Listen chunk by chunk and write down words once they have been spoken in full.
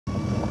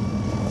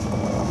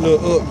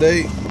Little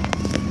update.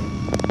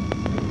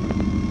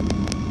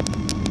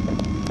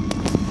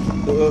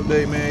 Little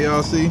update, man.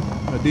 Y'all see?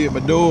 I did my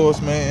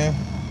doors, man.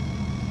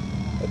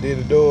 I did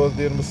the doors,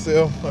 did them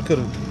myself. I could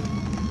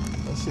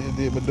have. Let's see, I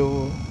did my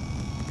doors.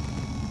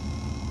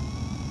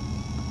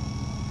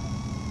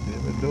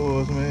 Did my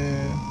doors,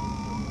 man.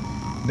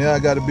 Now I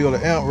got to build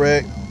an amp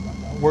rack.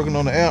 I'm working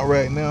on the amp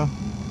rack now.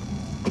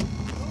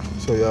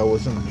 Show y'all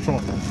what's in the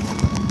trunk. Got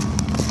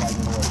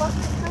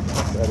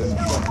in the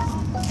trunk.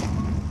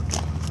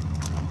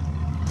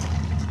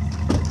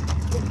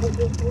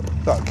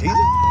 Thought Keezy?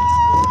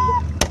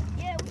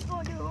 Yeah, what you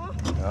gonna do, huh?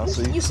 I'll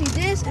see. You see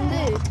this and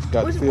this.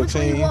 Got the 15. Which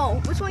one you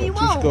want? Which one you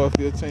want? 2-scar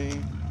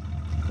 15.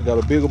 I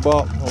got a bigger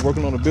box. I'm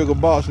working on a bigger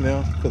box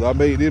now because I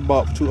made this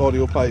box 2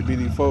 audio pipe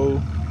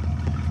BD4.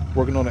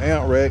 Working on the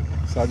amp rack.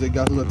 So I just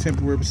got a little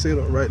temporary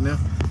setup right now.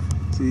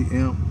 See,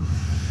 amp.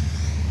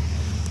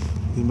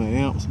 These my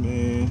amps,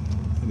 man.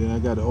 And then I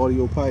got the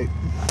audio pipe.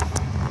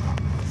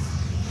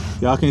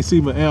 Y'all can't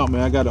see my amp,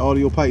 man. I got the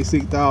audio pipe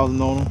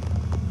 6000 on them.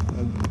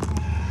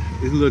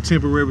 It's a little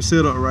temporary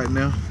setup right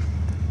now.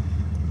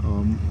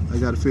 I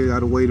got to figure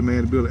out a way to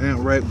build an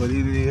amp rack, but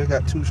I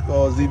got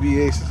 2-scar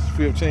ZBX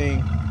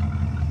 15.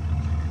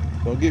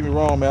 Don't get me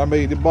wrong, man. I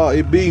made the box.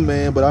 It big,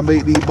 man, but I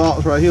made these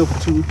boxes right here for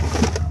two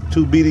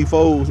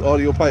BD4s,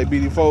 audio pipe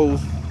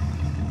BD4s.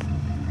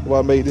 What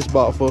I made this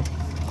box for.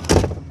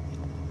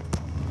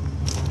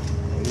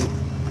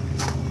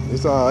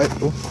 It's alright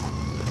though.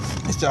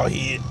 It's y'all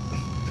head.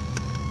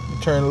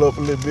 Turn it up a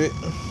little bit.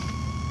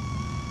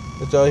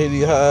 Let y'all hit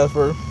these highs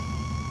first.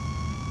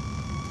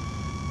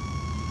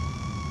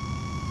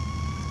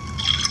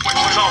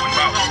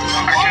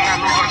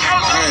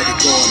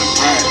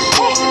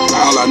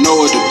 All I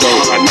know is the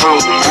dope. I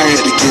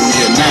had to give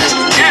me a night.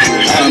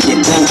 I done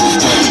been broke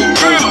before.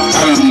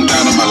 I done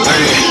down on my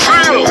leg.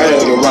 I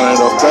had to run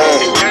it up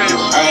fast.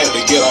 I had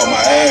to get on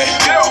my ass.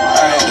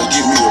 I had to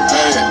give me a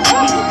bag.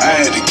 I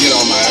had to get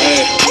on my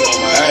ass.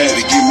 I had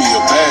to give me a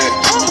bag.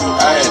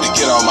 I had to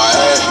get on my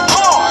ass.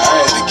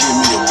 I had to give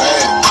me a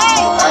bag.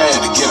 I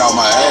had to get on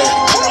my ass.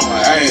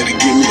 I had to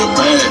give me a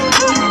bag.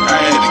 I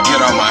had to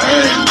get on my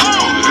ass.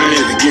 I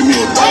had to give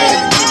me a bag.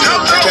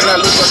 Can I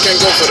lose? I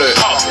can't go for that.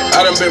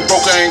 I done been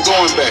broke, I ain't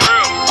going back.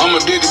 I'm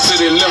addicted to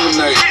the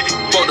lemonade.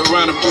 Fucked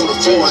around and put a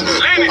phone in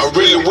it. I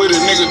really with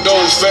a nigga,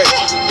 those fat.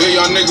 They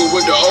young nigga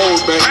with the old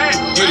back.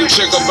 Get a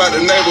check up out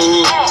the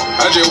neighborhood.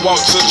 I just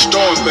walked to the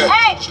store and back.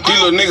 These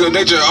little niggas,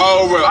 they just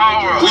all rap.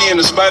 We in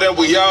the spot and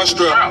we all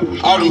strap.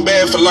 All them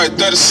bad for like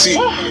 30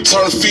 seat.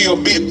 Turn the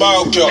field, big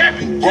ball cap.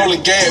 Rolling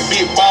gas,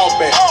 big ball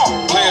back.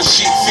 Playing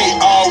shit, fit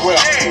all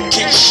rap.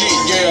 Kick shit,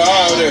 yeah,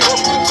 all that.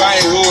 If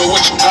I ain't hood, what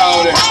you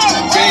call that?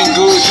 If ain't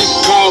good, you can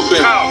call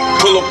back.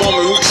 Pull up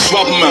on me, we can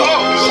swap them out.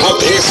 Off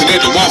the exit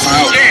at the Waffle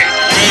House.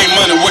 Ain't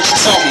money, what you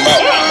talking about?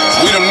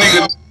 We them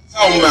niggas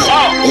talking about.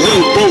 When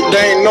we broke,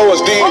 they ain't know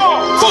us then.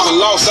 Fuck a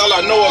loss, all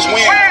I know is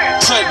win.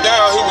 Touch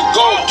down, here we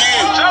go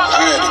again. I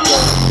had to go.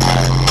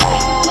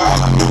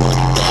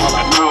 All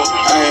I know,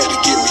 I had to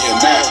give me a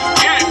nap.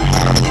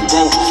 I been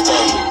broke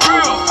before.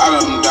 I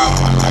done down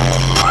my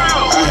ass.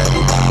 I had to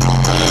run on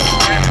my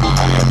ass. I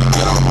had to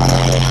get on my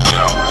ass.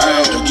 I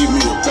had to give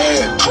me a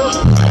bag.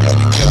 I had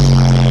to get on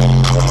my ass.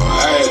 I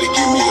had to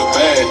give me a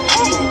bag.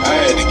 I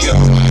had to get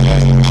on my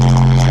ass.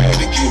 I had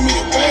to give me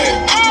a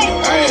bag. I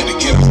had to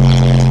get on my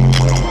ass.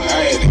 I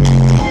had to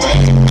give me a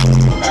bag.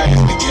 I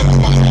had to get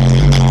on my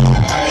ass.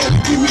 I had to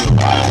give me a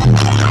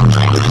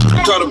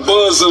bag. Got a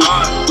buzz on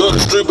love the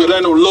street, but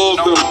ain't no love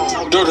in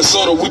them. Dirty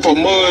soda, we put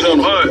mud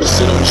on them.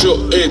 Sit on chip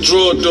and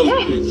drug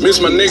dealer. Miss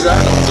my nigga, I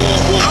know thug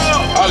boys.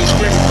 All these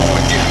screaming, go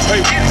and get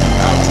paper. I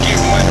was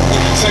getting money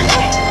with the take.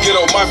 Get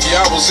on mafia,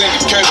 I was in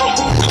the cable.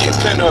 We get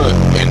pen of it,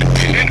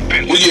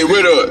 independent. We get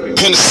rid of it,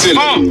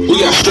 penicillin. We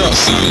got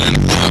straps on.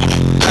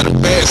 Had a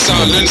bad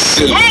sound in the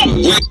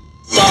ceiling. We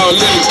fall in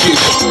the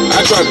kitchen.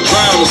 I try to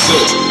drown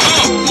myself.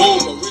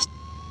 Move my wrist.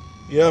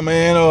 Yeah,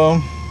 man.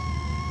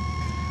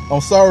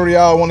 I'm sorry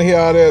y'all want to hear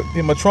all that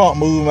in my trunk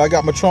moving. I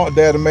got my trunk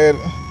datomated.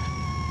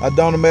 I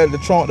datomated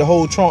the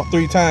whole trunk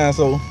 3 times,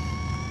 so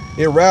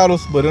it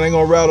rattles, but it ain't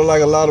gonna rattle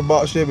like a lot of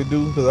box Chevy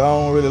do, because I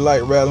don't really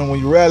like rattling. When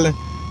you're rattling,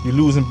 you're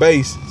losing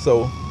bass.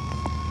 So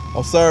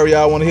I'm sorry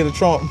y'all want to hear the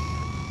trunk.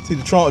 See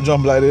the trunk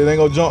jump like that. It ain't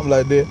gonna jump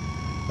like that.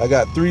 I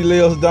got 3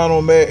 layers down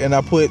on that, and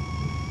I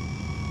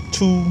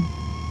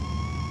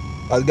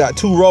got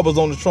 2 rubbers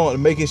on the trunk to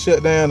make it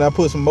shut down. I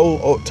put some more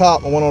up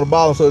top and one on the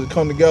bottom so it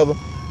come together,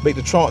 make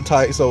the trunk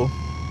tight. So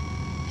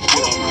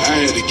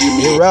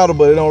it rattle,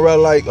 but it don't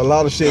rattle like a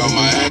lot of shit.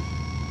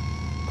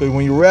 Cause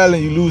when you're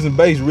rattling, you're losing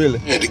bass really.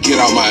 I had to get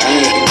on my ass. I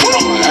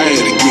had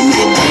to give me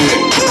a bag.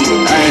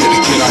 I had to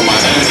get on my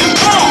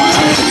ass.